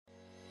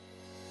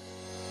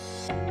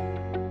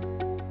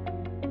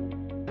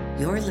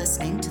You're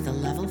listening to the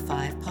Level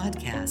 5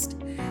 podcast,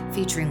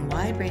 featuring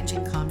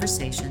wide-ranging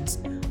conversations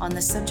on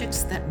the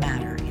subjects that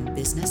matter in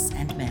business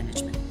and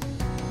management.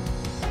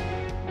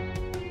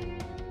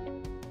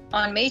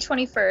 On May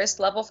 21st,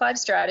 Level 5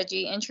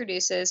 Strategy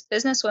introduces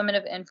Business Women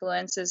of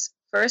Influence's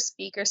first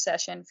speaker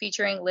session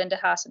featuring Linda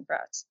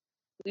Hasenfratz.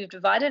 We've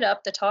divided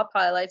up the top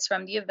highlights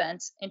from the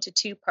events into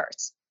two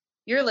parts.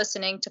 You're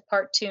listening to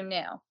part 2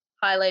 now,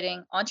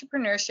 highlighting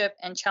entrepreneurship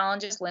and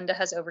challenges Linda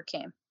has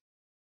overcame.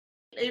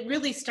 It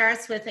really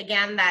starts with,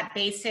 again, that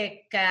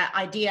basic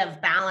idea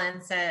of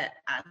balance,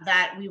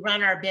 that we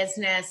run our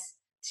business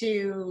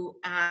to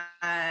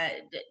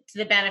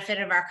the benefit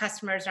of our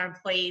customers, our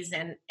employees,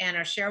 and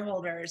our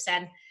shareholders.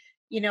 And,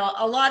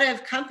 a lot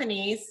of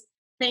companies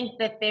think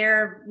that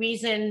their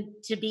reason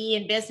to be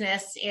in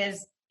business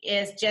is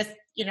just,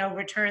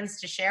 returns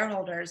to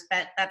shareholders,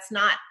 but that's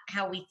not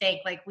how we think.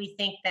 Like, we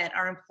think that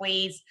our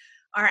employees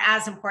are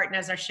as important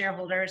as our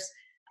shareholders,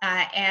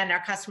 and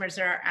our customers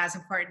are as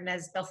important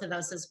as both of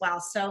those as well.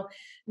 So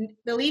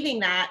believing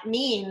that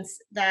means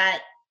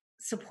that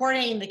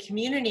supporting the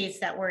communities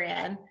that we're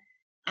in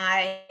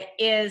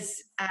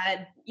is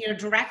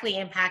directly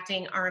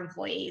impacting our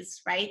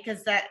employees, right?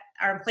 Because that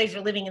our employees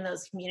are living in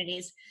those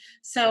communities.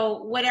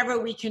 So whatever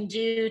we can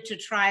do to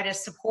try to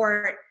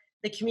support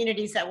the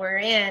communities that we're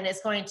in is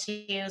going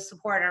to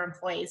support our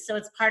employees. So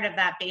it's part of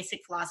that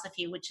basic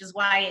philosophy, which is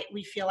why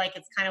we feel like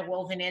it's kind of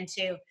woven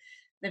into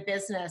the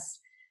business.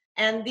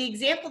 And the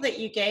example that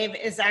you gave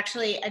is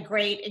actually a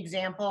great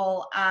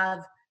example of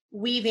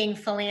weaving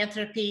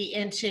philanthropy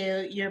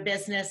into your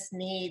business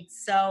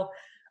needs. So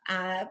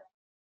a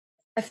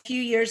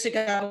few years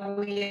ago,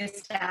 we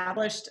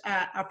established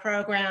a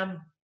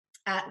program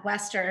at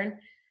Western.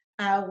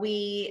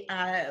 We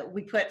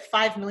put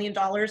 $5 million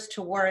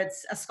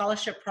towards a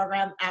scholarship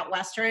program at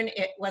Western.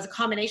 It was a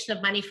combination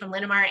of money from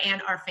Linamar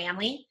and our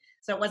family.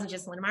 So it wasn't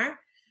just Linamar.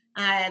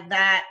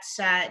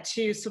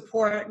 To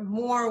support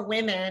more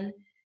women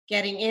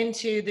getting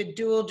into the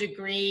dual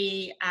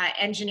degree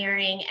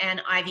engineering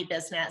and Ivy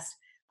business.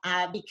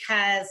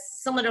 Because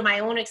similar to my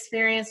own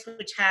experience,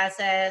 which has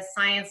a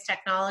science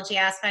technology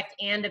aspect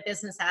and a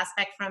business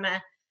aspect from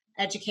a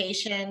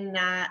education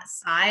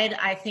side,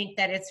 I think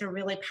that it's a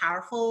really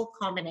powerful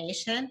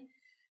combination.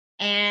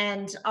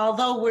 And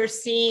although we're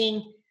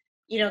seeing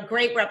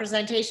great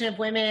representation of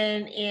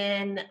women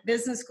in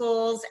business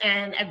schools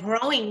and a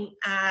growing,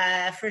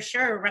 for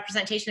sure,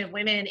 representation of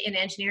women in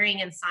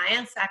engineering and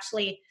science,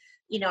 actually,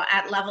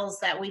 at levels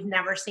that we've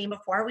never seen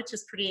before, which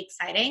is pretty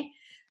exciting.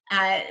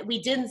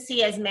 We didn't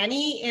see as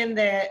many in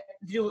the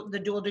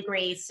dual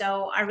degree.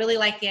 So I really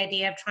like the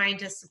idea of trying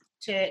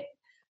to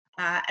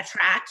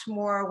attract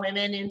more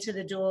women into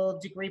the dual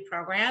degree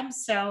program.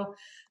 So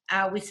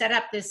we set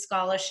up this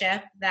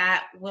scholarship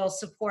that will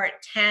support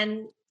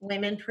 10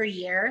 women per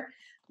year.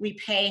 We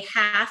pay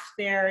half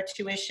their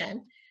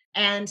tuition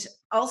and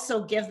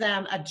also give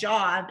them a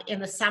job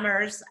in the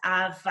summers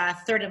of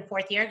third and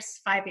fourth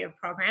years, 5-year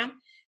program,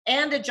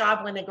 and a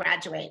job when they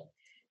graduate.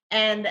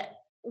 And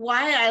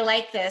why I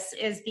like this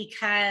is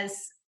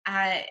because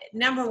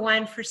number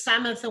one, for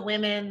some of the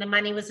women, the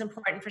money was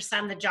important. For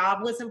some, the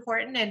job was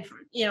important, and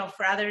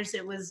for others,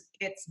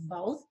 it's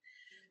both.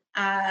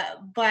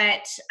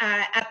 But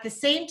at the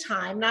same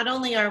time, not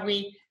only are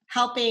we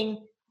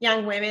helping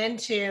young women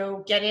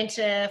to get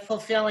into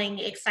fulfilling,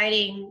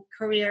 exciting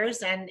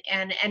careers and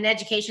an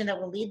education that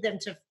will lead them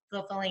to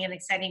fulfilling and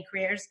exciting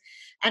careers,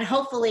 and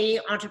hopefully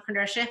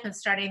entrepreneurship and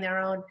starting their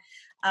own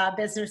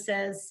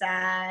businesses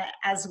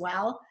as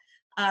well.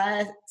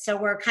 So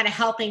we're kind of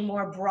helping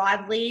more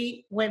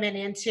broadly women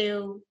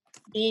into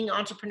being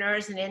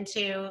entrepreneurs and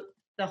into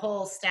the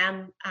whole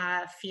STEM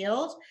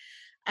field.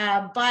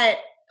 But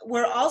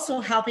we're also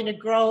helping to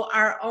grow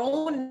our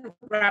own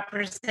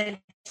representation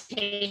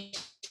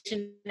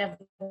of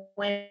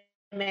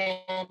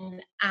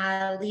women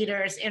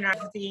leaders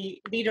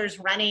the leaders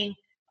running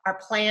our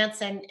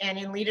plants and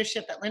in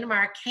leadership at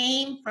Linamar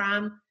came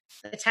from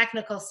the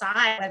technical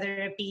side, whether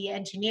it be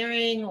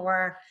engineering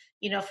or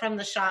from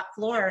the shop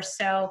floor.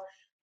 So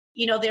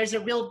there's a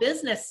real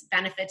business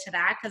benefit to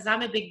that, because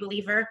I'm a big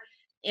believer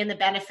in the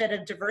benefit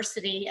of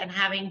diversity and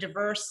having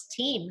diverse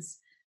teams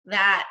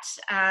that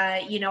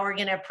are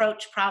going to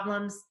approach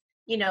problems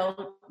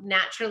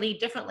naturally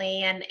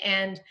differently,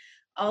 and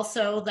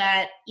also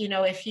that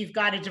if you've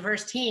got a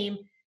diverse team,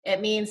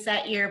 it means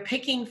that you're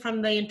picking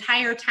from the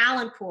entire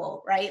talent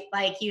pool, right?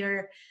 Like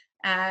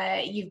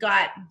you've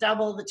got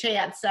double the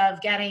chance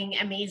of getting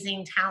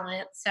amazing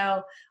talent.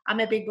 So I'm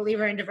a big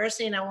believer in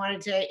diversity, and I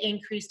wanted to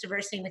increase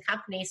diversity in the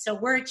company. So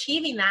we're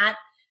achieving that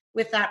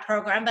with that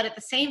program, but at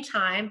the same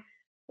time,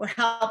 we're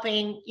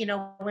helping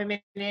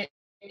women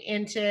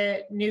into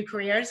new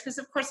careers, because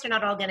of course they're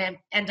not all going to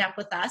end up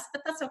with us,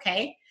 but that's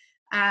okay.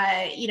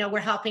 We're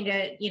helping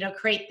to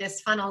create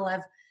this funnel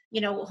of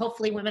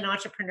hopefully women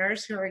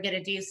entrepreneurs who are going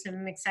to do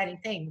some exciting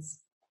things.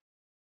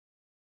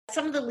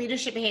 Some of the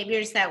leadership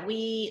behaviors that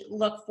we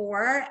look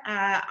for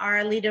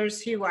are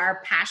leaders who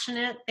are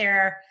passionate.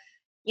 They're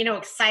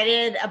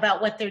excited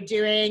about what they're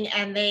doing,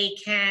 and they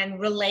can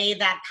relay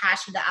that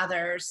passion to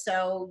others.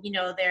 So,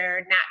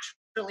 they're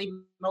naturally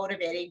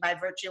motivating by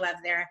virtue of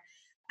their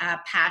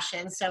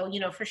passion. So,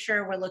 for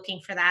sure, we're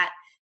looking for that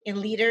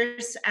in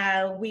leaders.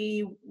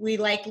 We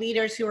like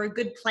leaders who are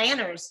good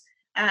planners.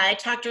 I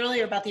talked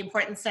earlier about the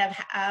importance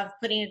of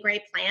putting a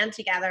great plan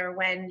together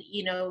when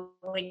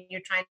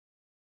you're trying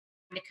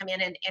to come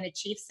in and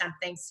achieve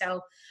something.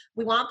 So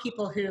we want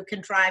people who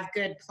can drive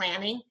good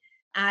planning,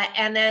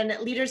 and then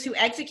leaders who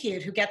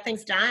execute, who get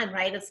things done,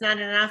 right? It's not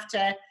enough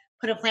to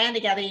put a plan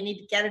together. You need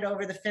to get it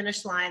over the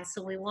finish line.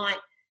 So we want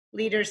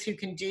leaders who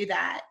can do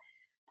that.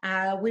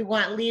 We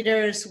want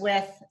leaders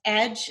with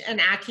edge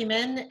and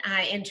acumen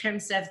in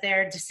terms of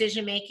their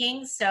decision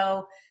making.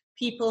 So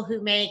people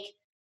who make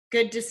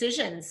good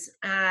decisions,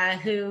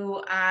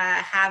 who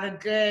have a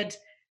good,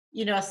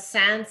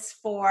 sense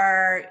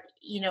for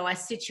a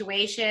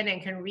situation,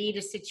 and can read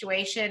a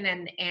situation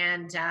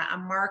and a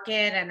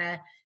market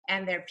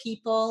and their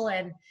people,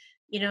 and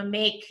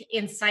make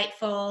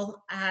insightful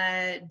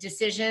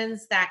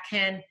decisions that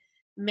can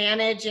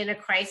manage in a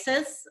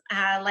crisis,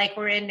 like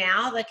we're in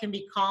now, that can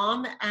be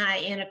calm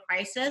in a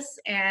crisis,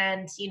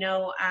 and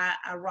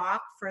a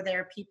rock for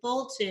their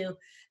people to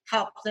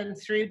help them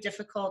through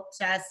difficult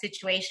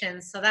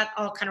situations. So that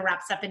all kind of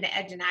wraps up into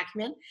edge and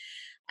acumen.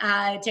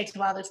 It takes a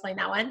while to explain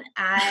that one.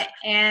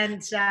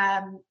 And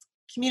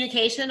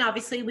communication,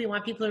 obviously, we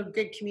want people who are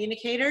good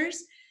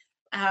communicators,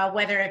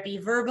 whether it be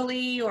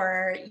verbally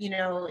or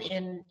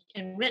in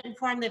written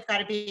form. They've got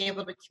to be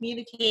able to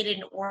communicate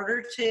in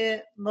order to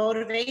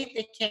motivate.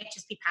 They can't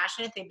just be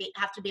passionate.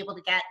 Have to be able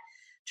to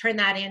turn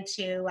that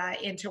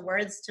into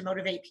words to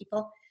motivate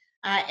people.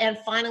 And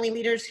finally,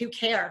 leaders who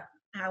care.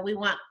 We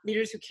want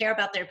leaders who care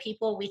about their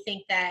people. We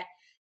think that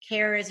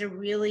care is a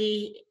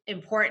really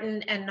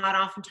important and not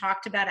often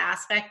talked about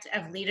aspect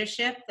of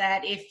leadership,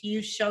 that if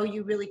you show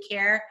you really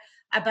care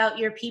about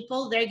your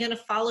people, they're going to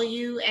follow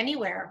you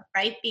anywhere,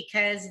 right?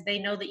 Because they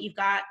know that you've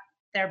got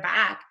their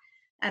back.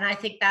 And I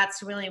think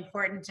that's really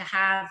important to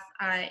have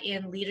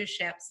in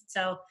leadership.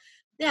 So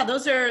yeah,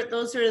 those are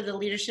the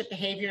leadership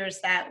behaviors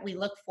that we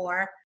look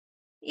for.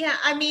 Yeah,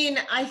 I mean,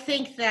 I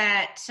think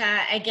that,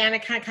 again,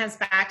 it kind of comes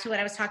back to what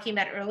I was talking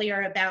about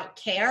earlier about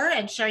care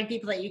and showing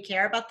people that you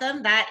care about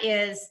them. That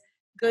is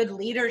good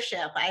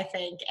leadership, I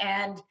think.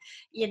 And,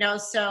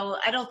 so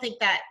I don't think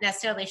that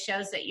necessarily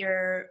shows that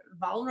you're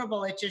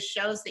vulnerable. It just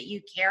shows that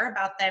you care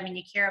about them and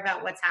you care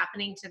about what's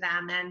happening to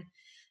them. And,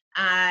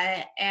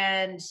 I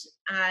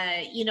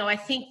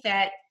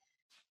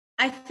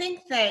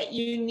think that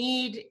you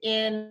need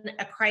in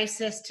a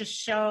crisis to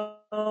show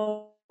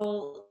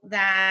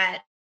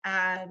that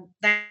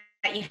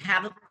that you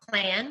have a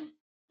plan,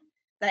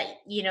 that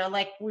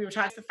like we were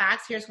talking the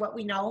facts. Here's what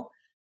we know,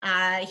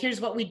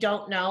 here's what we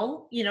don't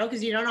know,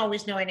 because you don't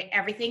always know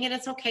everything, and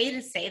it's okay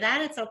to say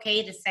that. It's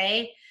okay to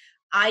say,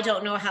 I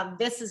don't know how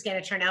this is going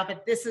to turn out,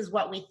 but this is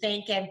what we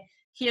think, and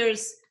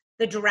here's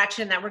the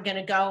direction that we're going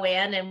to go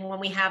in. And when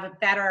we have a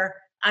better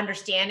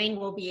understanding,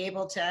 we'll be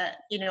able to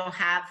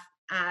have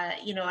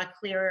a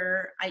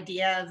clearer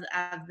idea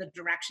of the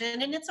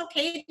direction. And it's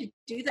okay to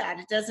do that.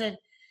 It doesn't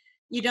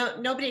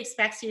nobody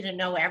expects you to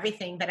know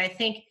everything, but I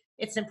think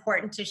it's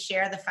important to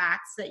share the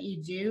facts that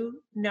you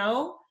do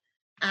know,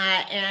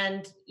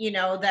 and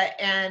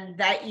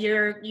that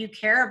you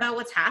care about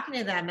what's happening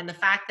to them, and the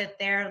fact that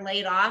they're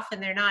laid off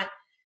and they're not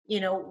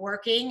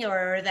working,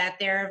 or that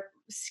they're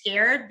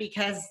scared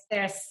because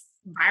there's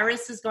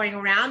virus is going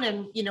around,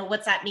 and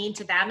what's that mean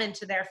to them and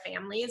to their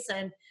families.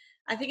 And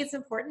I think it's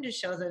important to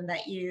show them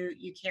that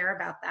you care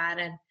about that.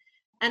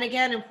 And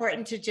again,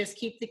 important to just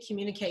keep the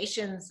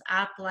communications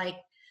up. Like,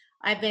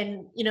 I've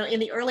been, in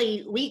the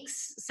early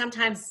weeks,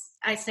 sometimes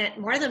I sent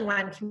more than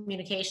one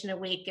communication a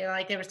week.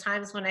 Like, there was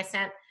times when I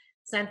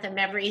sent them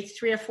every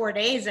 3 or 4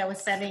 days. I was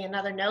sending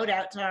another note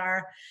out to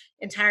our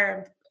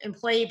entire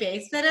employee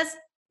base. But as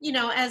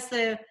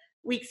the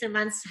weeks and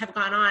months have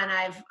gone on,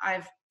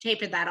 I've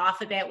tapered that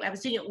off a bit. I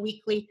was doing it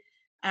weekly,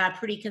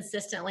 pretty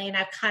consistently, and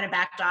I've kind of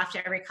backed off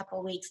to every couple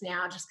of weeks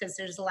now, just because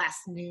there's less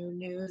new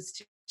news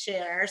to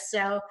share.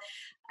 So,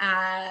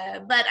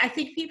 but I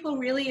think people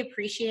really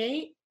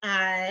appreciate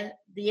the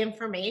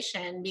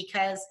information,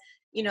 because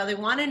they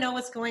want to know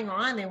what's going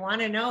on. They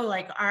want to know,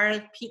 like,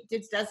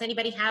 does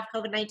anybody have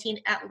COVID-19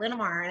 at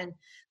Linamar, and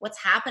what's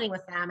happening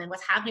with them, and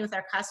what's happening with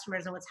our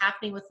customers, and what's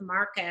happening with the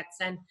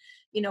markets, and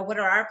what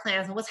are our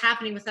plans, and what's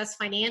happening with us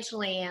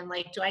financially, and,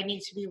 like, do I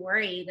need to be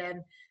worried?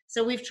 And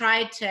so we've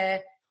tried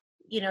to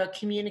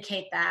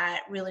communicate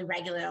that really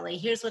regularly.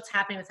 Here's what's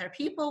happening with our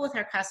people, with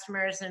our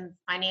customers, and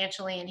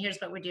financially, and here's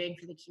what we're doing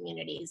for the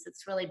communities.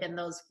 It's really been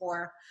those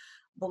 4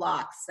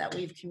 blocks that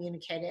we've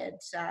communicated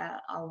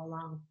all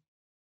along.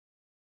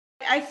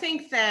 I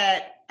think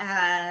that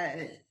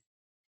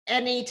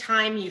any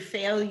time you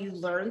fail, you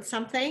learn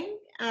something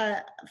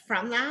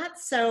from that.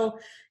 So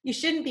you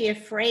shouldn't be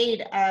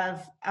afraid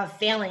of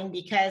failing,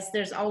 because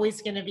there's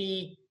always going to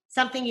be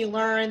something you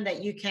learn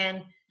that you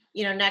can,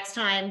 next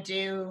time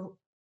do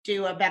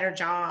a better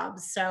job.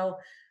 So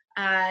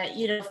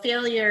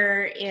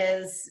failure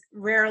is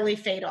rarely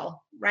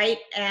fatal, right?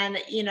 And,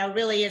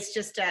 really it's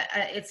just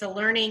it's a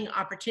learning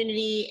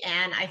opportunity.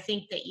 And I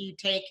think that you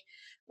take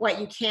what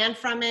you can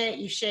from it,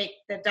 you shake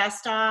the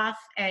dust off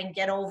and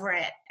get over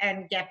it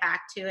and get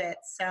back to it.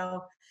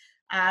 So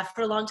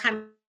for a long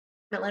time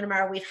at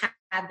Linamar, we've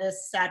had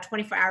this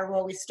 24-hour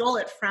rule. We stole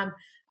it from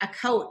a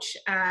coach.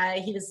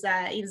 He was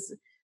the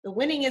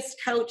winningest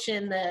coach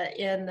in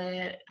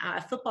the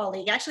football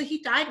league. Actually,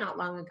 he died not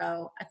long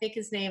ago. I think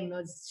his name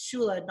was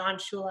Don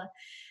Shula.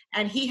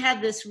 And he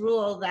had this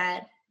rule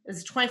that it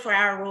was a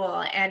 24-hour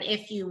rule. And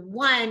if you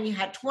won, you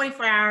had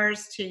 24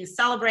 hours to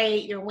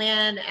celebrate your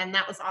win. And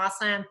that was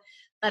awesome.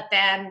 But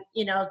then,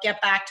 get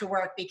back to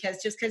work,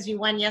 because just because you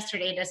won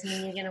yesterday doesn't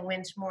mean you're going to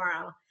win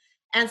tomorrow.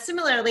 And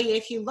similarly,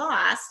 if you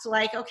lost,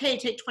 okay,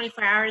 take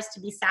 24 hours to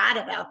be sad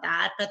about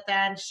that, but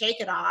then shake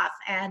it off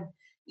and,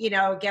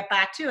 get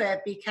back to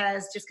it,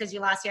 because just because you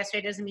lost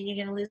yesterday doesn't mean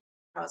you're going to lose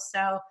tomorrow.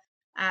 So,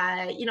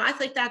 I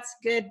think that's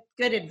good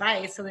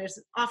advice. So there's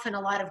often a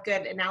lot of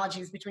good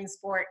analogies between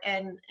sport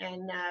and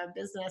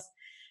business.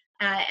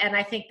 And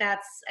I think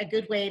that's a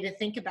good way to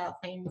think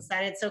about things,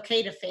 that it's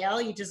okay to fail.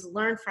 You just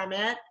learn from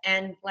it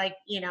and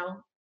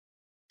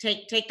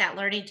take that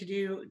learning to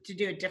do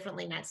it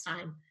differently next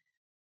time.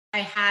 I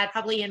had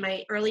probably in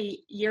my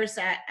early years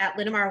at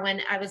Linamar,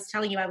 when I was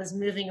telling you I was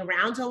moving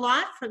around a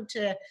lot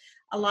to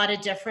a lot of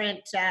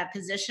different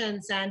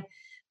positions. And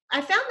I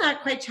found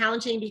that quite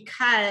challenging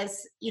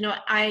because,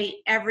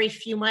 every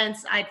few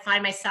months I'd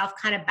find myself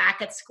kind of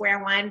back at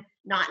square one,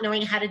 not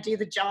knowing how to do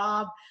the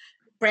job.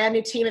 Brand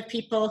new team of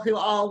people who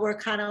all were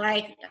kind of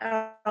like,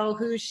 oh,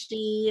 who's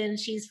she? And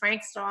she's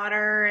Frank's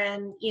daughter.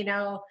 And,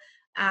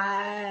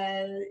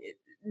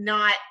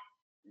 not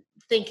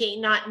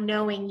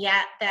knowing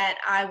yet that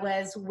I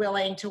was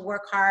willing to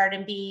work hard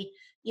and be,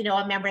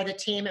 a member of the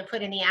team and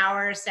put in the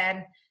hours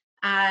and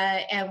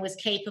was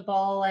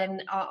capable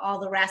and all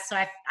the rest. So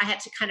I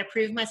had to kind of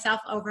prove myself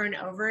over and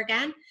over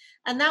again.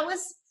 And that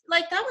was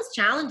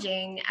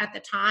challenging at the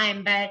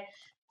time. But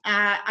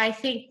I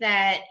think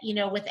that,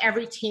 with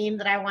every team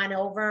that I went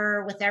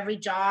over, with every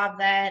job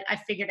that I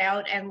figured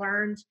out and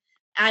learned,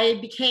 I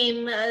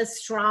became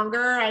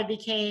stronger. I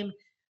became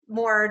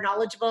more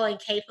knowledgeable and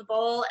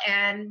capable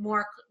and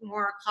more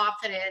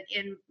confident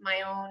in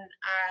my own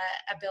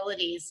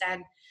abilities.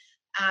 And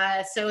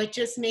so it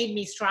just made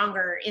me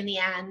stronger in the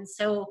end.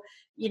 So,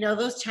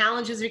 those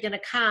challenges are going to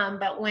come,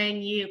 but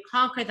when you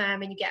conquer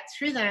them and you get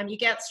through them, you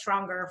get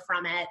stronger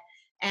from it.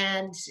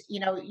 And,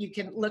 you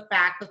can look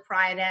back with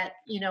pride at,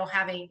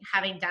 having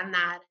done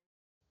that.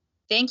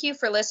 Thank you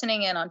for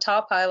listening in on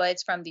top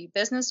highlights from the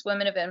Business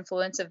Women of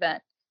Influence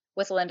event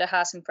with Linda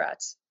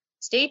Hasenfratz.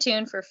 Stay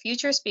tuned for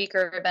future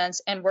speaker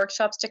events and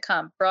workshops to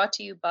come, brought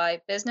to you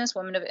by Business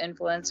Women of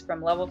Influence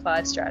from Level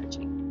 5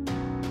 Strategy.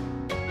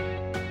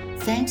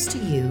 Thanks to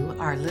you,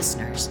 our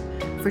listeners,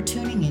 for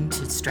tuning in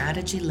to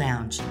Strategy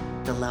Lounge,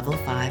 the Level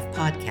 5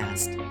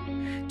 podcast.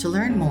 To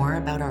learn more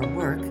about our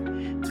work,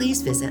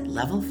 please visit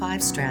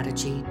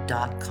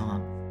level5strategy.com.